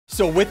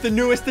So with the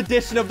newest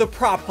edition of the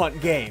prop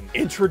hunt game,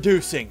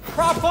 introducing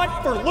prop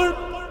hunt for loot.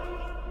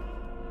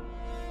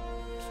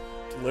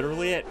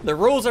 Literally it. The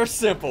rules are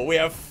simple. We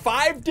have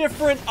 5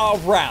 different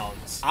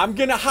rounds. I'm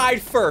gonna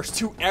hide first.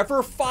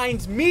 Whoever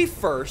finds me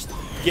first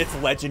gets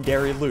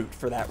legendary loot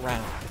for that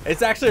round.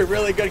 It's actually a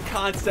really good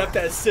concept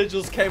that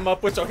Sigils came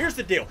up with. So here's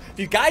the deal. If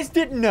you guys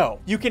didn't know,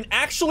 you can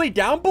actually,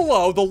 down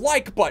below the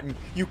like button,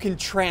 you can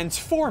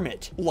transform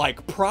it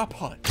like prop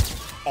hunt.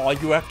 All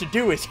you have to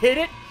do is hit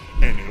it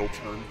and it'll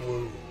turn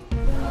blue.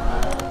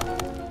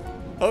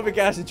 Hope you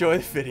guys enjoy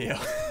the video.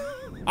 All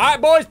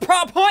right, boys,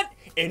 prop hunt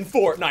in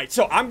Fortnite.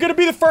 So I'm gonna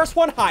be the first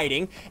one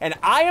hiding, and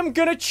I am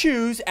gonna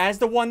choose as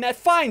the one that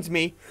finds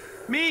me.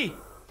 Me.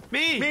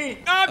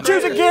 I'm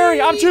choosing Gary.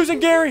 I'm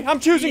choosing Gary.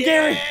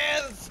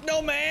 Yes,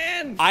 no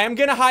man. I am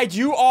gonna hide.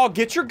 You all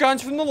get your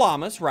guns from the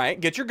llamas, right?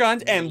 Get your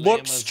guns and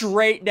look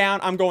straight down.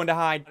 I'm going to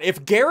hide.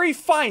 If Gary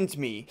finds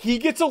me, he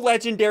gets a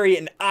legendary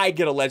and I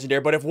get a legendary.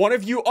 But if one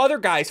of you other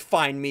guys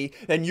find me,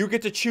 then you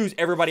get to choose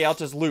everybody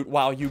else's loot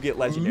while you get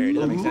legendary.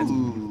 Does that make sense?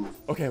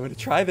 Okay, I'm gonna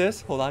try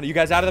this. Hold on. Are you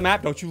guys out of the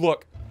map? Don't you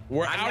look.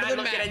 We're out of the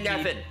map. At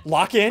nothing.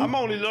 Lock in. I'm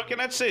only looking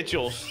at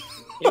Sigils.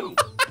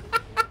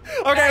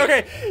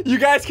 Okay. You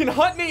guys can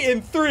hunt me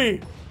in 3,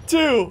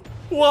 2,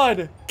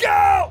 1,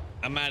 go!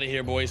 I'm out of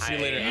here, boys. See you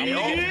later. I'm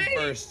gonna get you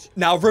first.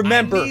 Now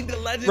remember, I need the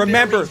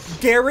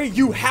legendaries. Gary,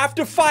 you have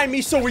to find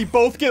me so we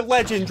both get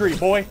legendary,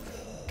 boy.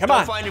 Come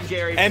on. Find him,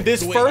 Gary. And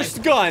this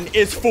first gun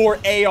is for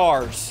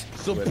ARs.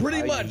 So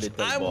pretty much,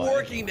 I'm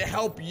working to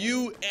help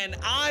you and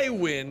I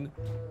win,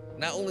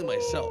 not only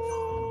myself.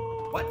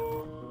 What?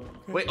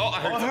 Wait,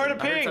 I heard a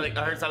ping.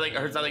 I heard something.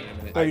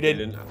 No, you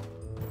didn't.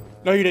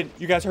 No, you didn't.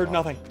 You guys heard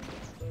nothing.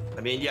 I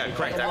mean, yeah,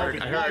 correct. I heard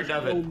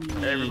nothing.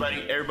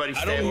 Everybody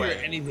stay I don't away.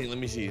 hear anything. Let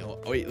me see. Oh,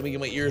 wait, let me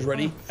get my ears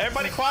ready.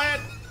 Everybody quiet.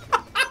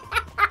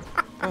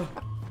 I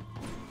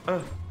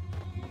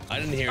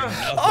didn't hear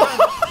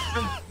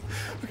nothing.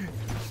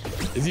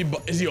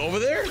 Is he over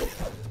there?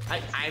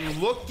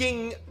 I'm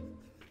looking.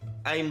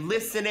 I'm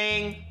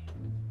listening.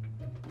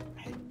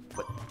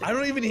 I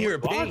don't even hear a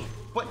ping.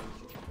 What?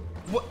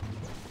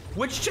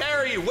 Which chair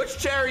are you? Which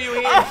chair are you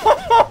in?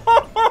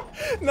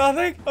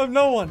 Nothing. I'm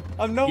no one.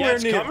 I'm nowhere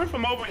it's near. coming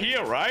from over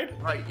here, right?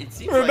 Right. It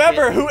seems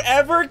Remember, like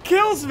whoever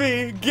kills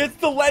me gets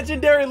the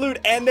legendary loot,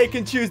 and they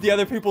can choose the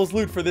other people's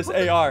loot for this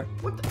AR.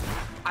 What the?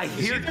 I You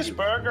see hear this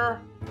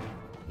burger?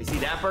 You see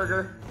that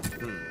burger?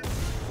 I'm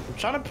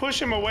trying to push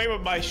him away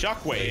with my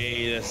shockwave.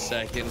 Wait a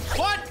second.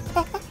 What?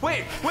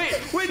 Wait,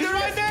 they're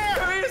right there!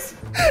 There is!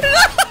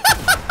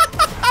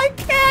 I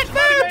can't,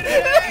 man!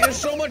 There's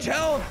so much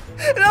health.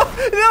 No!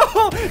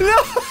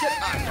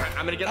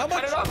 I'm gonna get How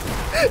much? it off.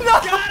 No!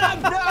 Got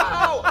him!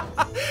 No!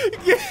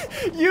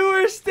 You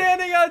were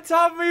standing on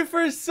top of me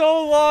for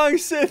so long,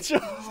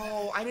 Sigil.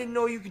 Oh, I didn't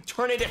know you could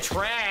turn into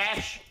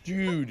trash.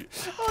 Dude.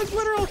 Oh, it's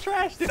literal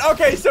trash, dude.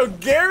 Okay, so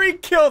Gary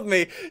killed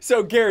me.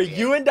 So, Gary,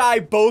 you and I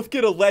both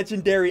get a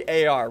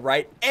legendary AR,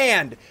 right?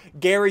 And,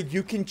 Gary,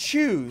 you can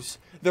choose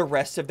the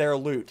rest of their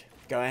loot.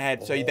 Go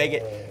ahead. So they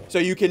get. So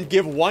you can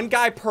give one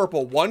guy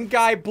purple, one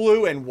guy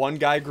blue, and one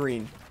guy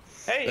green.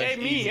 Hey,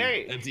 me,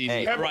 hey. That's easy.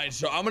 Hey. All right,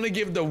 so I'm gonna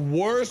give the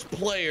worst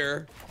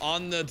player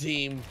on the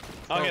team.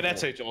 Okay,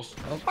 that's it, Jules.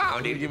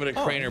 I need to give it a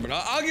Craner, but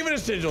I'll give it a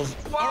Sigils.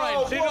 All right,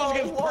 Sigils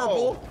gets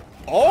purple.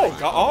 Oh,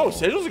 God. Oh,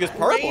 Sigils gets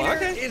purple. Craner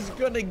Okay. is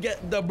gonna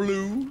get the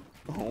blue,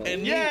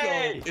 and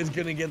Yay! Nico is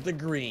gonna get the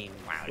green.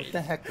 Wow. What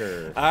the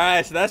hecker? All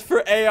right, so that's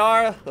for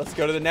AR. Let's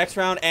go to the next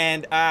round.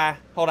 And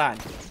hold on.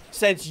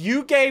 Since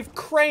you gave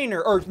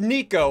Craner or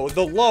Nico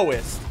the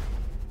lowest,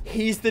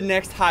 he's the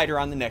next hider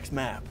on the next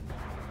map.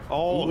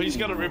 Oh, he's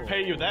gonna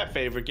repay you that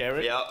favor,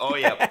 Garrett. Yeah, oh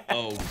yeah.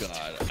 Oh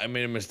God, I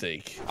made a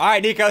mistake. All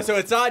right, Nico, so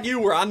it's on you.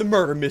 We're on the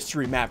murder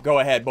mystery map. Go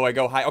ahead, boy,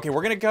 go high. Okay,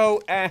 we're gonna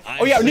go,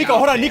 oh yeah, Nico,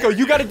 hold on, Nico.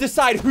 You gotta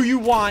decide who you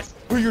want,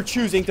 who you're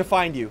choosing to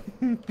find you.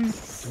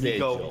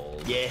 Go.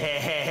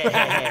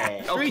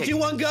 Yeah. 3, 2,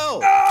 1, go!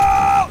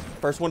 No!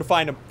 First one to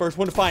find him. First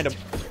one to find him.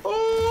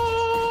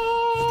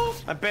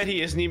 I bet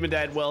he isn't even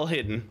that well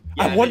hidden.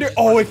 Yeah, I wonder,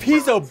 if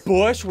he's a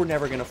bush, we're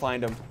never gonna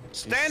find him.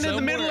 Stand in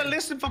the middle and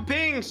listen for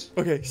pings.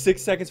 Okay,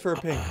 6 seconds for a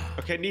ping.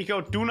 Okay, Nico,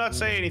 do not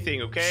say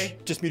anything, okay?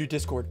 Just mute your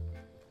Discord.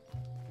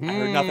 I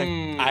heard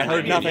nothing. I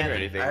heard I nothing.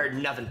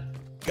 heard nothing.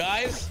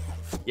 Guys,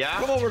 Yeah?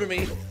 come over to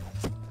me.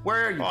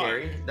 Where are you,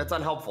 Gary? That's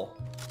unhelpful.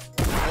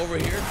 Over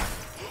here.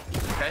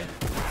 Okay.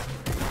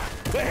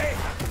 Wait, hey.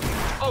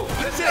 Oh,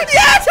 that's it!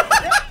 Yes!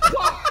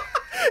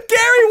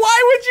 Gary,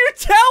 why would you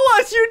tell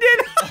us you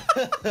didn't?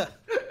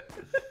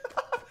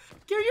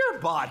 Gary, you're a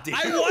bot, dude.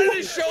 I wanted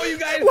to show you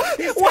guys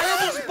his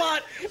terrible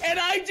spot, and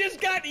I just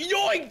got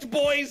yoinked,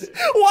 boys.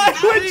 Why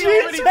would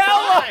you already tell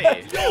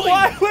died. us?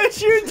 Why would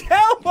you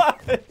tell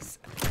us?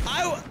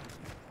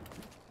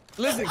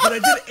 Listen, because I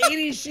did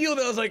 80 shield,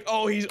 I was like,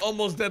 oh, he's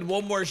almost dead.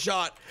 One more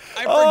shot.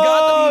 I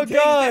forgot that he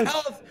takes the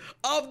health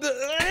of the.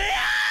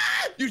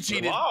 You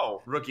cheated.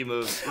 Wow. Rookie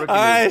moves. All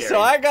right,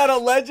 so I got a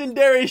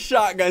legendary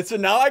shotgun. So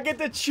now I get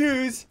to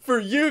choose for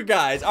you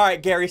guys. All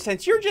right, Gary,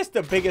 since you're just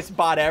the biggest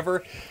bot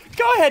ever,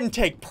 Go ahead and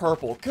take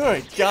purple.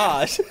 Good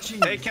gosh.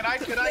 Hey, can I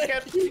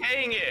get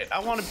paying it? I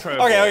want to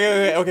purple.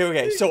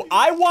 Okay. So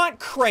I want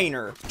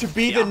Craner to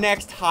be the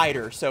next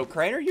hider. So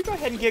Craner, you go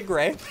ahead and get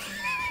gray.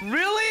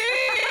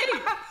 Really?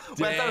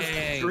 Wait, that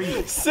was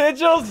green.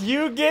 Sigils,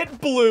 you get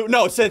blue.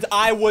 No, since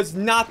I was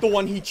not the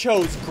one he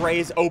chose, gray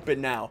is open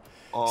now.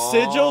 Oh.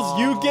 Sigils,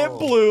 you get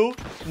blue.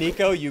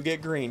 Nico, you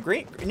get green.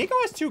 Nico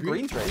has two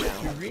greens right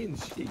now. 2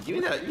 greens. Give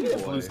me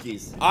the blue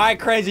skis. All right,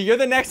 Crazy, you're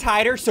the next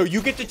hider, so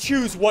you get to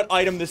choose what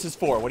item this is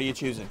for. What are you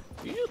choosing?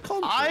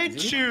 I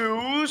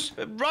choose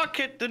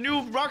the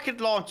new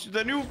rocket launch,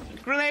 the new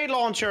grenade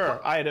launcher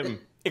item.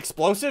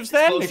 Explosives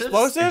then?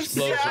 Explosives?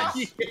 Yeah.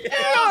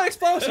 Yeah,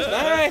 explosives.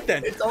 All right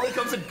then. It only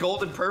comes in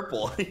gold and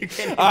purple. You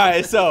can't All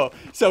right, so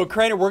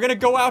Craner, we're gonna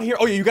go out here.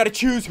 Oh, you got to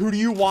choose. Who do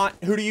you want?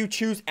 Who do you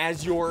choose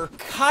as your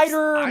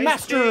hider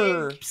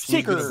master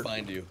seeker? Who's gonna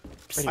find you?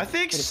 I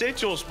think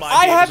Sigils might.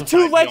 I be able have to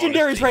 2 find me,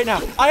 legendaries honestly. right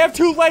now. I have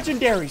 2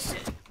 legendaries.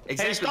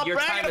 Exactly. stop Your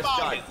time bragging is about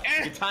done.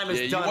 it. Your time is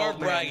Yeah, done. you are old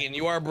man. bragging.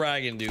 You are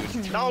bragging,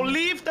 dude. Now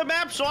leave the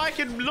map so I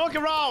can look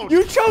around.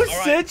 You chose All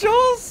right.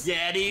 Sigils?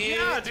 Yeah, dude.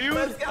 Yeah, dude.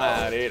 Let's go.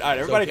 Dude. All right,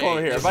 everybody come over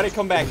here. Everybody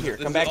come back here.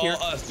 Come back This here. is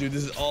all us, dude.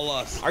 This is all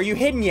us. Are you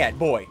hidden yet,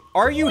 boy?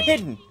 Are you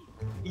hidden?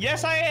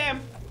 Yes, I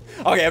am.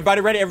 Okay,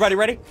 everybody ready? Everybody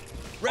ready?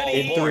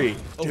 Ready? In 3,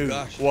 Oh, 2,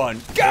 gosh.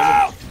 1, go!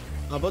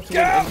 I'm about to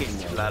win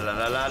endgame now. La la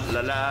la la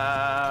la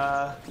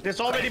la.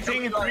 There's already Okay,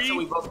 ping in so 3,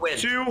 we both win.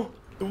 2,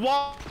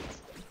 1.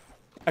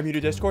 I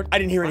muted Discord. I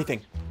didn't hear anything.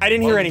 I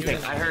didn't hear anything.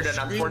 I heard an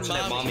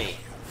unfortunate mommy.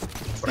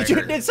 mommy.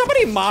 Did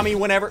somebody mommy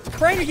whenever?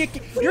 Craner,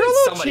 you're a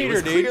little Somebody, it cheater,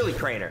 was dude. clearly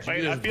Craner.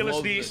 Wait, I feel a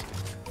sneeze.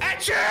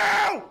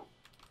 Achoo!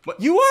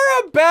 You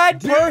are a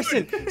bad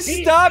person.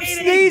 Stop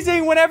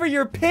sneezing whenever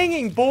you're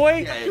pinging,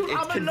 boy. Yeah, Dude, it's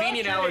I'm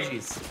convenient allergic.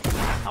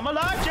 allergies. I'm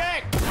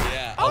allergic.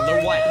 Yeah. On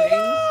the what?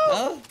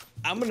 Huh?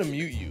 I'm gonna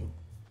mute you.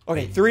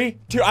 Okay, 3,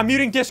 2. I'm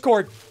muting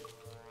Discord.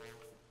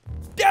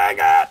 Dang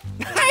it!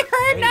 I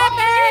heard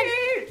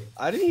nothing.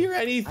 I didn't hear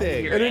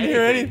anything. I didn't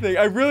hear anything.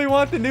 I really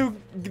want the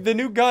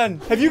new gun.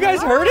 Have you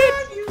guys heard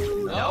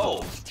it?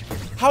 No.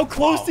 How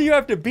close do you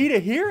have to be to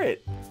hear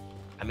it?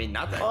 I mean,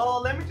 not that. Oh,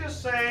 let me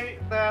just say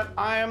that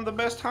I am the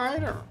best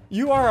hider.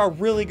 You are a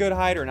really good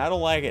hider, and I don't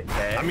like it.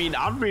 I mean,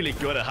 I'm really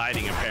good at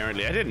hiding,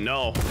 apparently. I didn't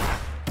know.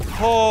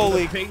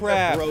 Holy Pink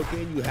crap!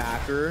 broken, you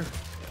hacker.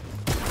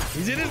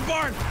 He's in his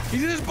barn.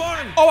 He's in his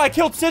barn. Oh, I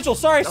killed Sigil.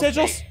 Sorry,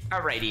 Sigils. Okay.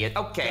 All right, idiot.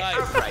 Okay. Guys.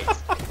 All right.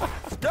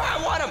 No,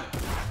 I want him.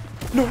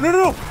 No.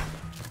 No.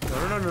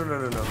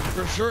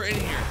 For sure in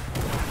here.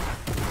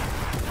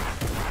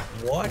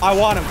 What? I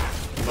want him.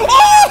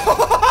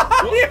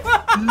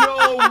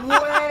 No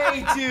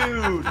way,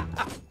 dude.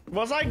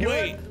 Was I good?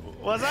 Wait.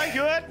 Was I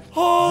good?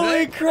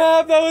 Holy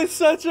crap! That was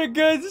such a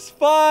good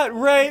spot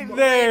right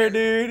there,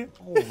 dude.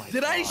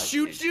 Did I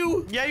shoot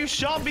you? Yeah, you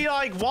shot me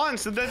like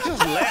once and then just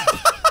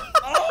left.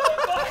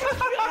 Oh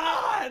my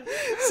god!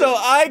 So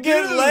I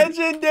get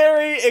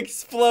legendary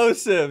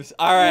explosives.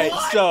 All right,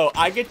 What? so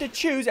I get to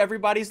choose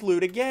everybody's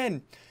loot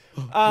again.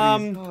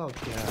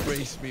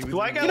 Brace me with Do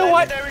I get You know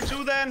what? legendary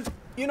too then?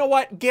 You know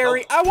what,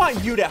 Gary? I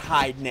want you to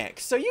hide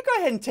next. So you go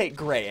ahead and take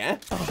gray, eh?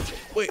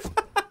 Wait.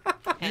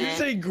 Did you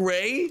say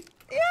gray?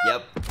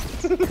 Yep.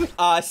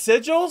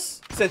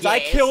 Sigils, since I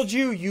Yes. killed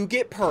you, you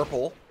get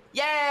purple.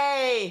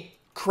 Yay!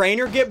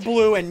 Craner get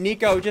blue, and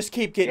Nico, just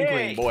keep getting Yay.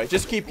 green, boy.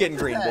 Just keep getting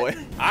green, boy.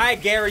 All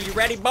right, Gary, you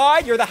ready,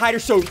 boy? You're the hider,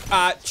 so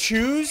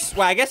choose.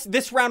 Well, I guess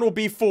this round will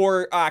be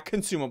for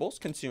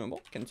consumables.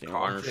 Consumable.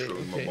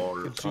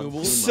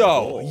 Consumables.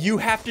 So you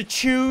have to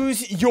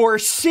choose your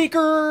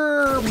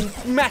seeker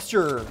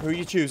master. Who are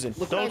you choosing?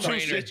 Don't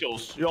choose Trainer.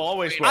 Sigils. You're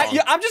always wrong.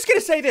 I'm just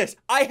gonna say this.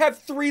 I have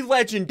 3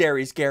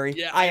 legendaries, Gary.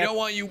 Yeah, I I have- don't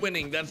want you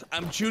winning.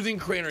 I'm choosing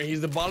Craner.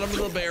 He's the bottom of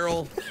the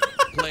barrel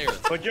player.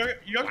 But you're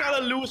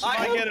gonna lose if I,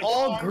 I get am it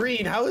all wrong. green.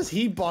 How is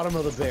he bottom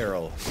of the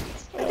barrel?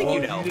 I think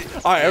you know.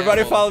 All right,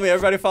 everybody Yeah, follow me.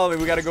 Everybody follow me.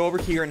 We gotta go over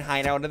here and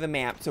hide out of the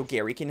map so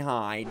Gary can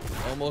hide.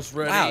 Almost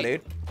ready. Wow,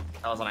 dude.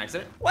 That was an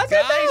accident. What's it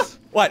now? Guys.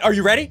 What? Are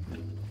you ready?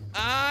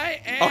 I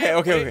am.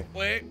 Okay.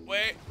 Wait.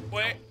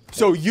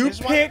 So you This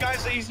is why you pick.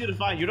 guys are easy to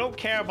find. You don't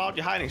care about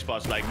your hiding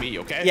spots like me,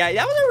 okay? Yeah,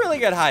 that was a really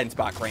good hiding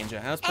spot, Granger.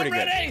 That was pretty I'm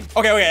good. ready.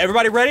 Okay,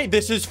 everybody ready?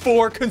 This is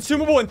for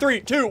consumable in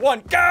 3, 2,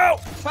 1, go!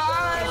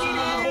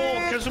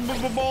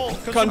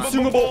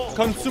 Consumable.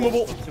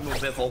 Consumable.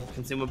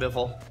 Consumer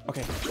biffle.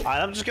 Okay,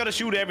 Alright, I'm just gonna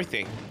shoot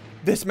everything.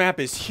 this map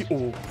is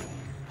huge.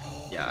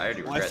 Yeah, I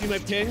already I regret. see my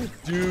ping.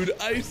 Dude,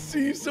 I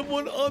see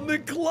someone on the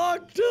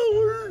clock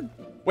tower.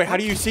 Wait, how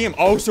do you see him?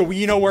 Oh, so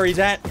we know where he's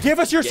at. Give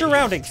us your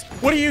surroundings.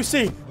 What do you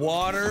see?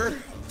 Water.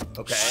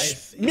 Okay.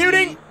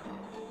 Muting.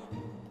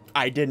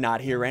 I did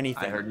not hear I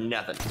anything. heard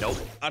nothing. Nope.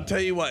 I'll tell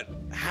you what.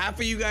 Half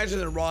of you guys are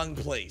in the wrong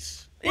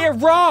place. You're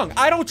wrong.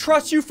 I don't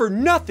trust you for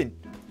nothing.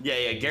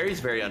 Yeah. Gary's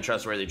very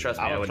untrustworthy. Trust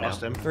me, I I don't would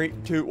trust know. him. 3,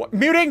 2, 1.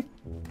 Muting.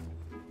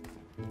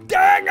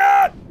 Dang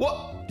it!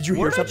 What? Did you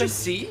hear What did something? I just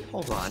see?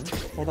 Hold on.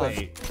 Hold on.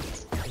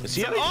 Is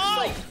he?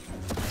 Oh!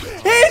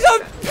 He's a.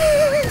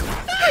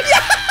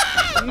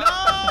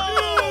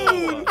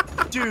 No!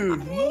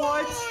 Dude,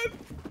 what?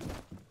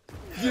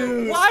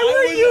 Dude, Why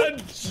were you?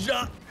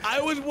 I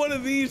was one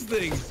of these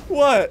things.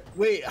 What?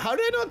 Wait, how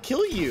did I not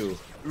kill you?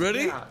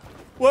 Ready? Yeah.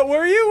 What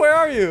were you? Where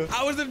are you?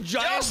 I was a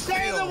giant Just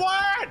say the sail.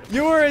 word.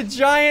 You were a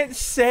giant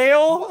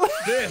sail?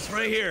 This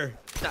right here.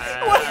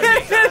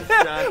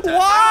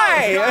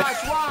 Why?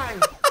 Gosh, why?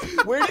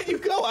 Where did you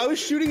go? I was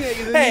shooting at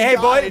you. Then Hey, you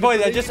boys, died, boys!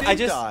 and then you didn't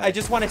I die.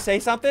 just want to say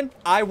something.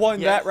 I won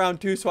Yes. that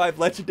round too, so I have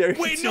legendary.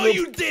 Wait, no, consumable.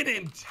 you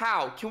didn't.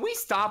 How? Can we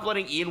stop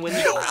letting Ian win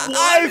this round?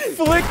 I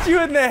flicked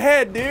you in the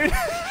head, dude.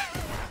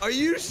 Are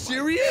you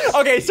serious?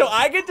 Okay, so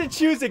I get to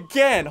choose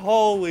again.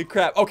 Holy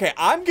crap. Okay,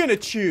 I'm gonna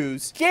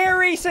choose.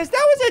 Gary says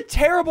that was a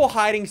terrible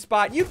hiding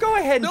spot. You go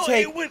ahead and No,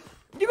 take. it was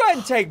You go ahead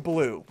and take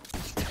blue.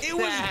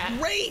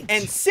 great.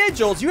 And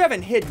sigils, you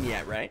haven't hidden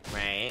yet, right?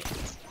 Right.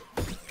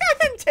 Go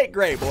ahead and take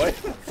gray, boy.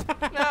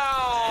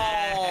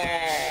 No.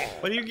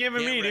 What are you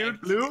giving me, dude?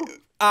 Blue?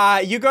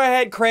 You go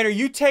ahead, Craner.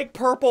 You take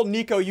purple.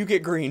 Nico, you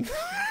get green.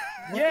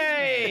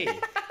 Yay!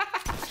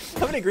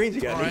 How many greens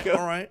you got, all right, Nico?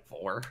 all right.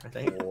 4, I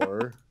think.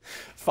 Or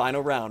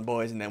Final round,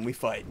 boys, and then we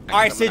fight. All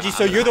right, Siggy,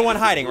 so you're the one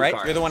hiding, right?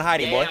 You're the one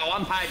hiding, boy. Yeah,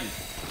 I'm hiding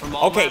from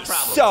all Okay, my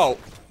problems. so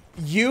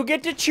you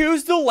get to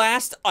choose the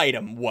last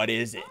item. What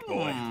is it,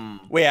 boy?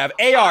 We have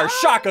AR,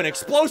 shotgun,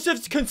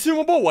 explosives,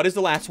 consumable. What is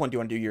the last one? Do you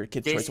want to do your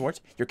Kids' Choice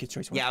Awards? Your Kids'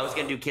 Choice Awards? Yeah, I was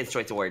gonna do Kids'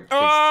 Choice Award.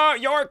 'Cause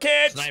Your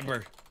kids.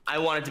 Sniper. I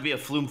want it to be a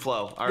flume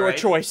flow. All Your right.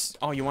 choice.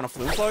 Oh, you want a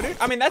flume flow, dude?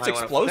 I mean, that's I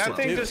want a explosive, That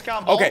thing dude. just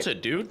got Okay.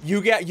 vaulted, dude.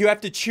 You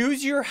have to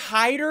choose your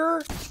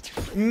hider,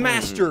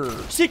 master,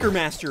 seeker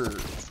master.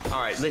 All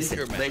right,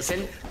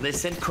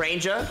 listen,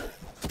 Cranger.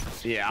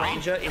 Yeah.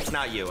 Cranger, it's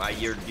not you.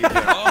 You're doing it.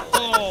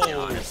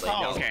 Oh. Honestly,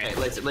 no. okay.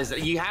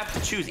 Listen. You have to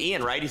choose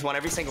Ian, right? He's won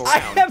every single I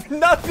round. have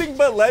nothing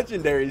but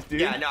legendaries, dude.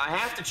 Yeah, no, I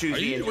have to choose Are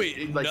you- Ian.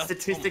 wait, like nothing?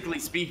 statistically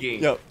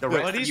speaking, Yo, the yo.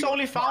 rest But of he's you-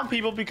 only found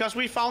people because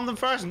we found them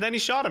first, and then he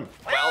shot him.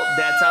 Well,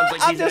 that sounds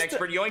like I'm he's an just a-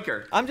 expert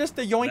yoinker. I'm just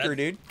a yoinker, That-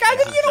 dude. Guys,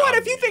 that's you know what? a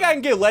If you think I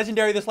can get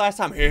legendary this last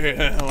time,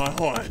 here,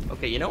 hold on.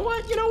 Okay, you know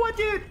what,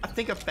 dude? I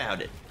think I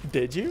found it.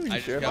 Did you? You I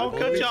sure? got Oh, about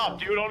good that? job,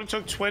 dude. Only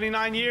took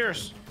 29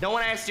 years. No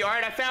one asked you. All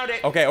right, I found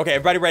it. Okay,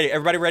 everybody ready?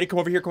 Everybody ready? Come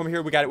over here.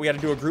 We got to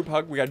do a group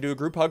hug. We got to do a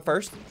group hug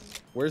first.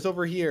 where's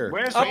over here?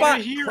 Where's Up over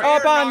on, here?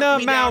 up on knocked the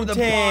me down to the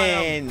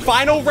mountain.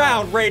 Final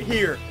round right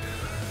here.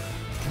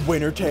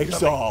 Winner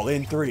takes all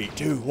in 3,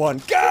 2,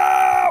 1, go!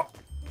 I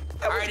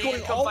was Alright, Ian,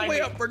 going come all the find way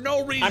me. up for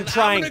no reason. I'm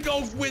trying. I'm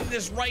gonna go win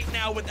this right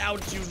now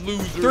without you,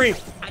 loser. 3,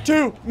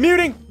 2,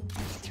 muting.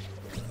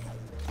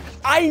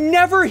 I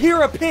never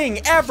hear a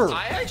ping, ever.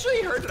 I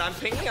actually heard that I'm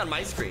pinging on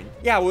my screen.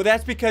 Yeah, well,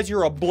 that's because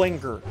you're a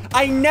blinger.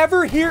 I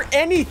never hear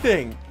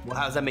anything. Well,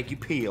 how does that make you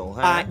peel,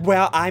 huh?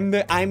 Well,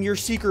 I'm your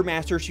seeker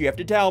master, so you have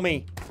to tell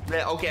me.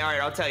 Yeah, okay, all right,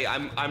 I'll tell you.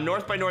 I'm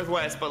north by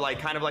northwest, but like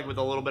kind of like with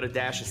a little bit of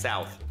dash of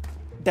south.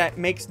 That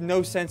makes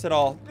no sense at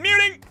all.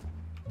 Muting.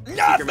 Secret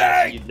master,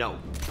 Nothing. you'd know.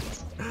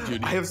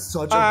 Dude, I have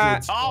such a Uh,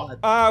 good spot.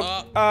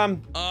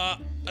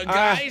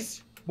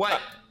 guys.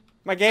 What?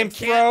 My game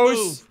can't froze.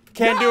 move.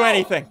 Can't do No.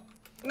 anything.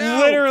 No.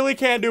 Literally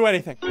can't do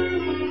anything. All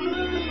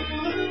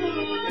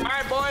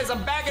right, boys,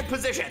 I'm back in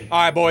position. All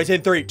right, boys,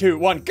 in 3, 2,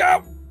 1,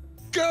 go.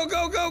 Go,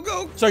 go, go,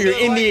 go. So you're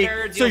Feel in like the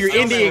nerds, so you'll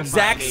you're in the still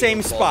exact never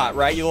same find me. spot,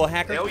 right? You little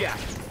hacker. Oh yeah.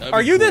 That'd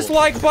Are be you this cool.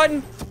 like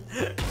button?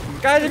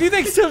 Guys, if you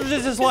think Silver's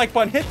is this like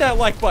button, hit that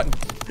like button.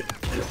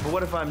 But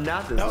what if I'm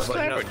not this? That was But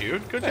no. clever,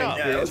 dude. Good job.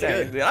 Yeah, that was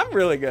good. Dude, I'm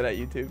really good at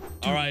YouTube.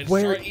 All right,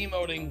 Where- start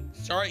emoting.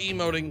 Start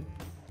emoting.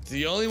 It's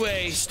the only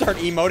way. Start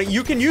emoting.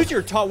 You can use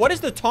your taunt. What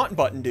does the taunt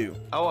button do?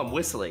 Oh, I'm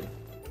whistling.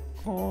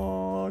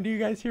 Oh, do you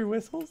guys hear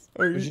whistles?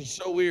 Or Which is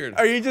so weird.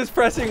 are you just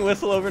pressing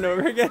whistle over and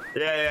over again?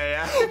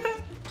 Yeah.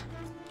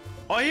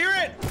 Oh, I hear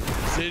it.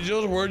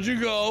 Sigils, where'd you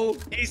go?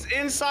 He's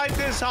inside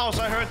this house.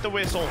 I heard the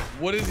whistle.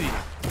 What is he?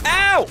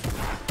 Ow!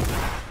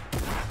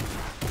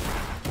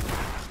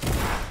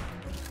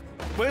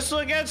 Whistle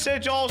again,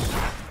 Sigils.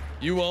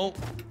 You won't.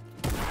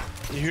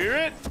 You hear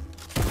it?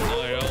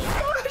 No, I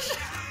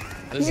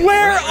don't. Listen,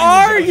 Where we're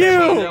not are using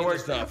you? that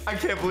works stuff. I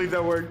can't believe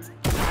that worked.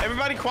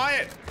 Everybody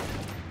quiet.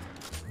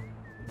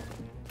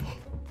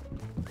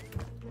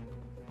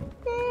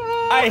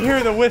 I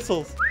hear the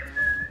whistles.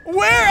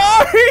 Where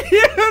are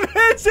you?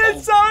 This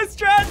is so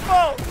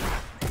stressful.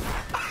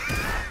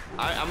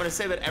 I'm gonna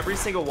say that every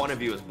single one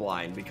of you is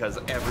blind because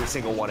every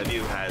single one of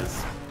you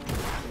has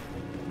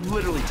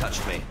literally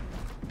touched me.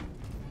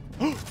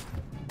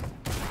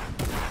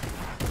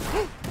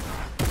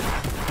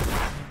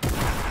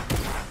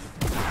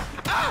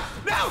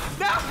 No!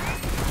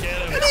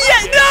 Get him.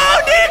 Yeah, no,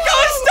 Nico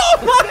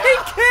stole my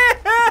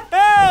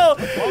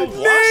kill!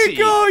 was he?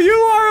 Nico, you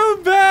are a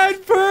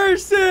bad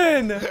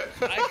person!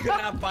 I could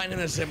not find him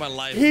to save my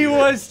life. He dude.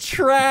 was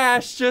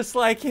trash just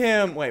like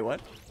him. Wait,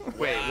 what?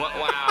 Wait, what?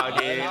 Wow,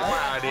 dude.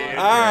 Wow, dude.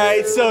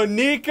 Alright, so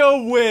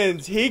Nico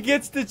wins. He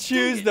gets to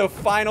choose the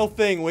final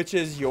thing, which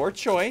is your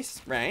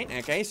choice, right?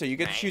 Okay, so you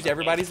get to choose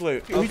everybody's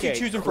loot. Who's Okay, you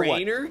choosing for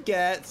what? Craner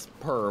gets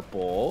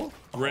purple.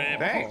 Rip.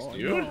 Thanks,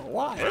 dude.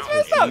 Why? That's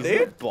messed up, He's a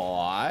dude.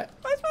 bot.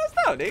 That's messed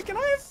up, dude. Can I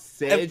have...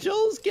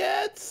 Sigils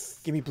gets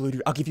Give me blue,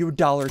 dude. I'll give you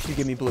 $1 if you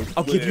give me blue.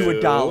 I'll give you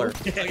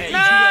 $1. I got you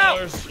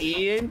No! $2.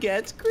 Ian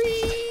gets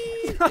green.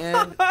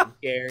 And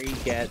Gary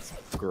gets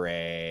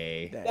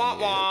gray. Wah,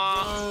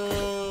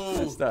 wah.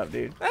 Messed up,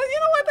 dude. You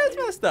know what? That's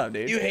messed up,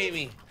 dude. You hate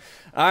me.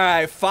 All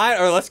right, fine.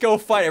 Or let's go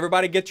fight.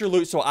 Everybody get your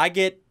loot. So I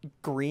get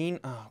green.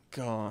 Oh,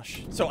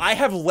 gosh. So I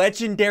have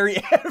legendary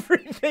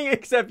everything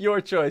except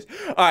your choice.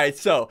 All right,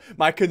 so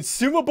my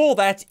consumable,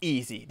 that's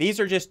easy. These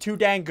are just too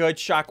dang good.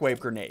 Shockwave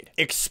grenade.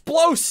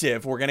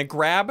 Explosive, we're going to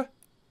grab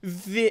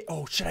the...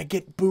 Oh, should I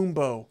get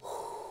Boombo?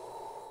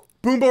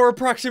 Boombo or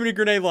proximity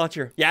grenade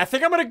launcher? Yeah, I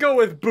think I'm going to go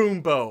with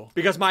Boombo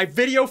because my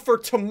video for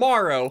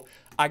tomorrow,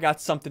 I got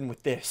something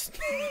with this.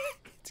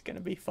 It's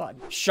gonna be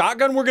fun.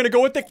 Shotgun, we're gonna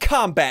go with the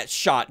combat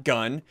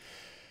shotgun.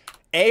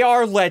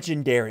 AR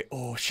legendary.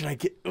 Oh, should I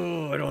get,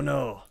 oh, I don't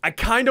know. I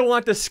kind of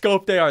want the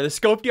scoped AR. The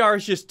scoped AR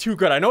is just too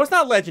good. I know it's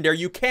not legendary.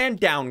 You can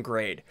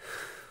downgrade.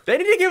 They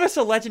need to give us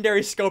a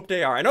legendary scoped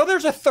AR. I know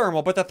there's a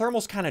thermal, but the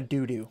thermal's kind of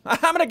doo-doo. I'm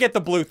gonna get the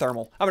blue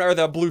thermal. Or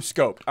the blue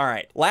scoped. All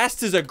right.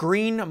 Last is a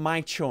green, my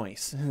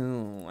choice.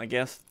 I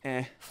guess,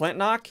 Flint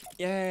knock.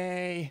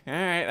 Yay. All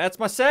right, that's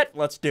my set.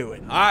 Let's do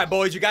it. All right,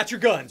 boys, you got your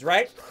guns,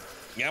 right?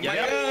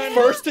 Yeah,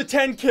 First to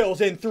 10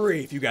 kills in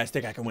 3. If you guys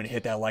think I can win,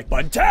 hit that like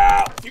button. 2.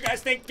 If you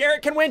guys think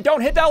Garrett can win,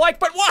 don't hit that like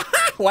button.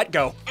 What?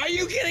 Go. Are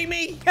you kidding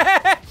me?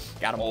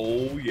 Got him.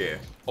 Oh, yeah.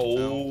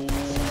 Oh,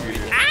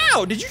 yeah.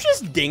 Ow, did you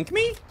just dink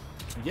me?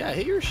 Yeah,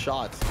 hit your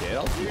shots,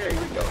 kid. Here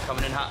we go.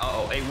 Coming in hot.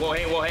 Uh-oh. Hey, whoa,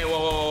 hey, whoa, hey, whoa,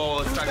 whoa, whoa.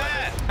 Let's talk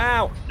about this.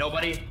 Ow.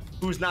 Nobody?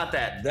 Who's not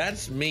that?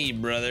 That's me,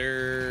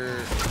 brother.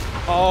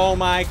 Oh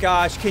my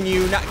gosh, can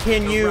you not?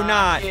 Can you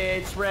not?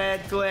 It's red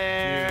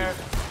glare.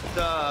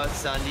 The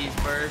Sunday's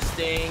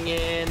bursting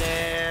in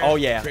air. Oh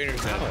yeah.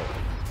 Trainer's dead.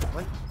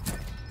 What?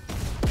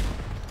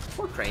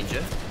 Poor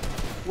Granger.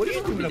 What are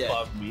you doing dead.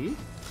 above me?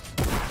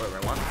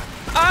 Wait, one.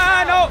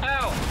 Ah, no.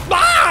 Ow.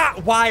 Ah!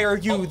 Why are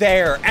you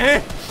there?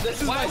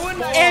 This is Why my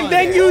wouldn't spawn. I? And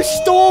then you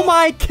stole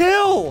my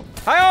kill.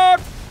 Hi.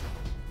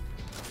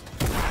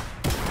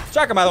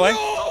 Shotgun, by the way.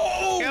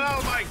 Get out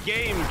of my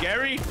game,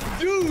 Gary.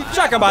 Dude,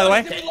 Shotgun, by the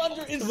way. Timmy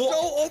Lunter is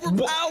so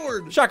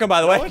overpowered. Shotgun,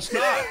 by the way. No, it's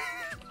not.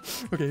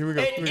 Okay, here we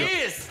go. It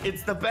is.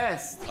 It's the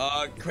best.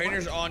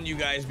 Crainer's on you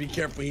guys. Be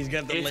careful. He's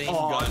got the It's lane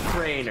on gun.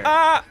 Trainer.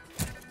 Ah!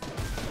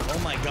 Oh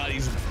my god,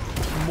 he's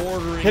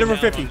mortaring. Hit him for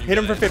down 50. on you Hit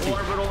him for guys. 50.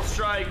 Orbital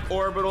strike.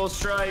 Orbital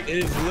strike. It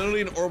is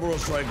literally an orbital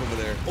strike over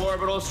there.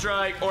 Orbital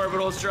strike.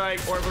 Orbital strike.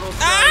 Orbital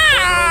strike.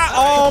 Ah!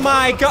 Oh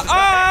my god.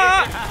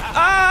 Ah!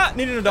 Ah!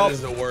 Need an That adult.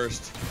 is the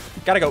worst.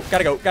 Gotta go.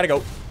 Gotta go. Gotta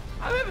go.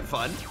 I'm having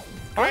fun.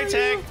 Right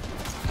tag.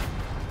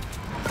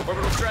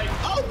 Orbital strike.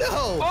 Oh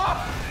no!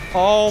 Oh!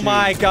 Oh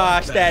my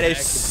gosh, the that heck is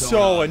is so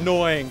going on?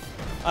 annoying.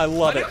 I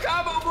love New it.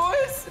 combo,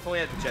 boys. If only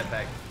I had the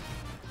jetpack.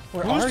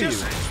 Where Who's are you?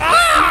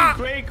 just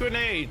great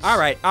grenades? All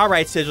right,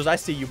 Sigils. I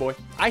see you, boy.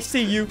 I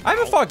see you. I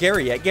haven't fought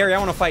Gary yet. Gary, I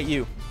want to fight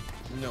you.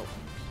 No.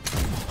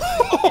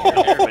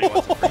 Everybody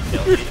wants a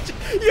free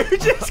kill. You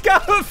just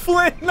got a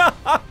flint knock.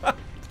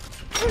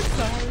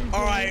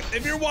 All right,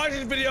 if you're watching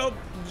this video,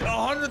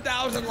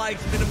 100,000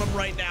 likes minimum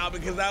right now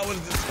because that was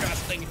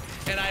disgusting,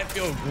 and I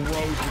feel gross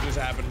what just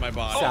happened to my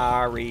body.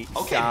 Sorry.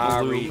 Okay,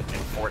 Sorry. Blue in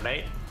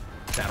Fortnite.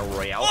 Battle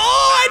Royale.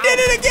 Oh, I did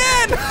it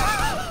again.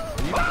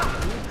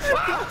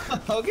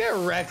 I'll get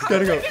wrecked.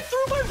 Gotta go. I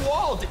threw my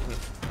wall.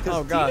 Oh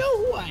You god.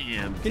 know who I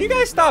am. Can you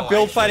guys stop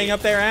build fighting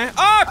up there, eh?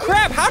 Oh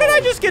crap! How did I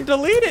just get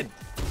deleted?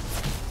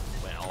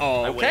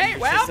 Well, I went in Okay, your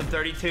well. System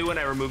 32 and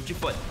I removed your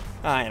foot.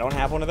 I don't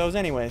have one of those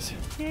anyways.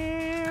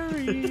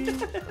 Gary.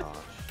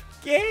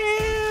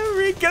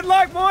 Gary, good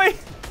luck, boy.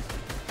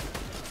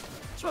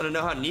 Just want to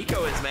know how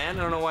Nico is, man.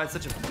 I don't know why it's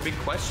such a big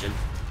question.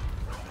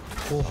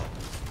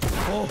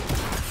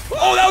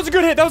 Oh, that was a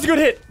good hit. That was a good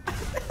hit.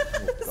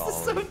 This is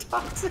so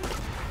toxic.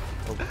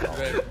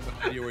 Red,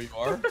 idea where you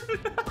are?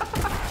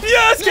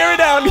 Yes, Gary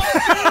down.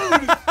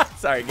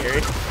 Sorry,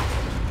 Gary.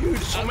 Dude,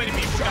 So many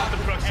people got the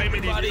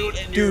proximity,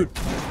 dude. Dude,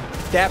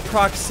 that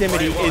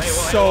proximity Whoa, is hey,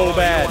 whoa, hey, so whoa,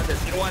 bad.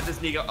 You don't want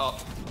this, Nico. Oh.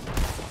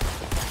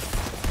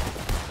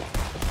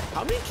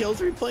 How many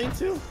kills are we playing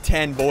to?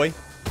 10, boy.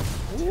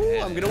 Ooh,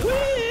 I'm gonna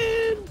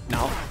win.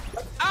 No.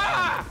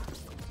 Ah!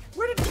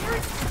 Where did Gary?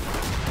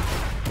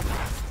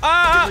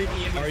 Ah!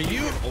 Are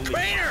you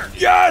Crainer?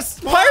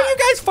 Yes! Why are you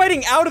guys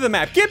fighting out of the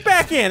map? Get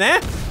back in,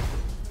 eh?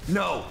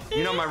 No,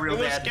 you know my real It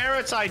was dad.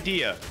 Garrett's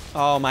idea.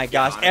 Oh my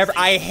gosh. honestly.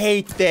 I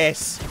hate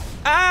this.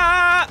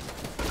 Ah!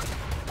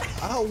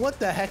 Oh, what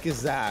the heck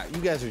is that?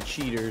 You guys are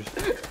cheaters.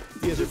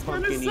 You guys are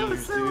pumpkin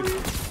eaters,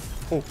 dude.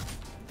 Oh.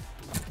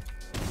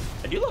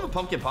 I do love a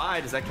pumpkin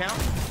pie. Does that count?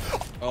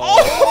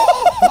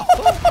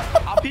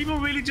 Are people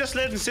really just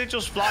letting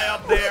sigils fly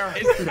up there? Are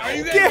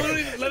you guys Gary-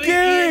 literally letting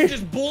Gary- Ian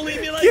just bully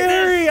me like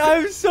Gary,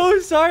 I'm so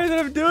sorry that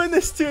I'm doing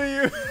this to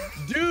you.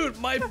 this? Dude,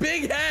 my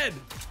big head.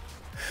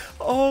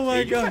 Oh my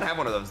Hey, you gotta god. have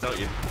one of those, don't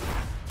you?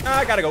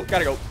 Ah, gotta go,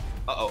 gotta go.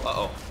 Uh-oh,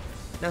 uh-oh.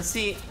 Now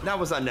see, that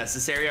was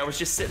unnecessary. I was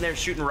just sitting there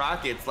shooting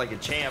rockets like a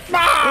champ.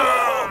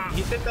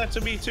 He did that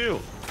to me too.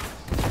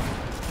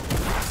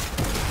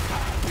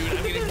 Dude,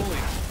 I'm getting bullied.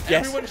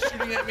 Yes. Everyone's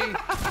shooting at me.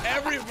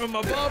 From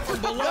above,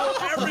 from below,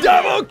 everywhere.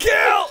 Double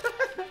kill!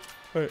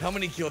 How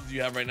many kills do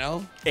you have right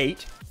now?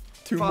 8.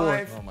 2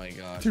 5. more. Oh my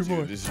gosh. Two dude,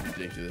 more. This is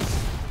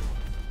ridiculous.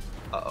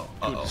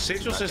 Uh-oh.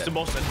 Citrus is the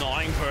most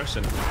annoying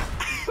person.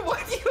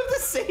 Why do you have the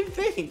same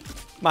thing?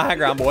 My high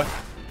ground, boy.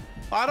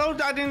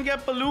 I didn't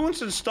get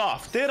balloons and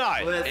stuff, did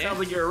I? Well, that sounds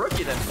like you're a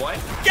rookie then, boy.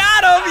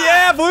 Got him!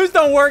 Yeah, blues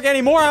don't work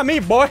anymore on me,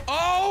 boy.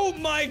 Oh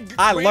my God.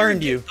 I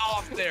learned you.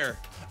 Off there.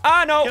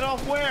 I know. Get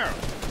off where?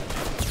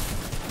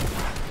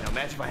 Now,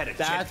 imagine if I had a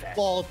That's jetpack.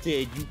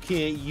 faulted. You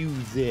can't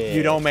use it.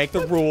 You don't make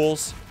the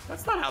rules.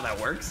 That's not how that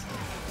works.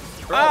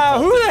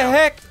 Who the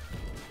heck?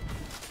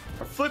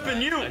 I'm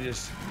flipping you. I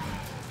just.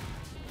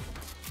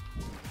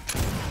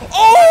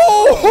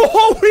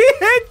 Oh, we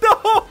hit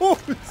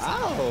those.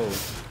 Ow.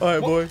 All right,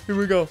 boy. Here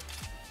we go.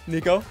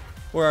 Nico,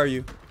 where are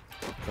you?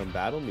 Come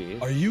battle me.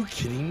 Are you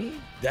kidding me?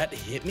 That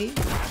hit me?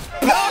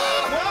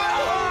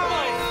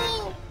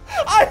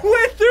 I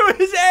went through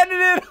his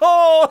edited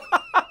hole.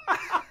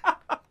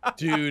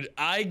 Dude,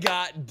 I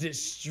got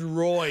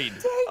destroyed.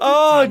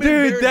 Oh, I'm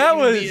dude, embarrassed that to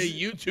was be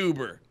a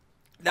YouTuber.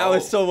 that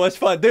was so much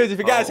fun, dudes. If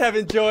you guys have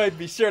enjoyed,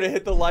 be sure to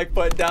hit the like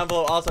button down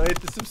below. Also, hit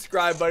the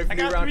subscribe button if I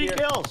you're new got around 3 here.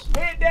 kills.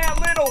 Hit that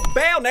little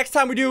bell. Next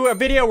time we do a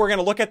video, we're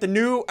gonna look at the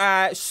new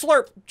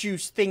slurp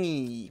juice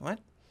thingy. What?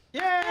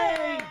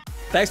 Yay!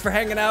 Thanks for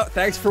hanging out.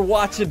 Thanks for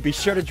watching. Be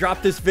sure to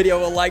drop this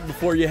video a like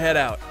before you head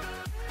out.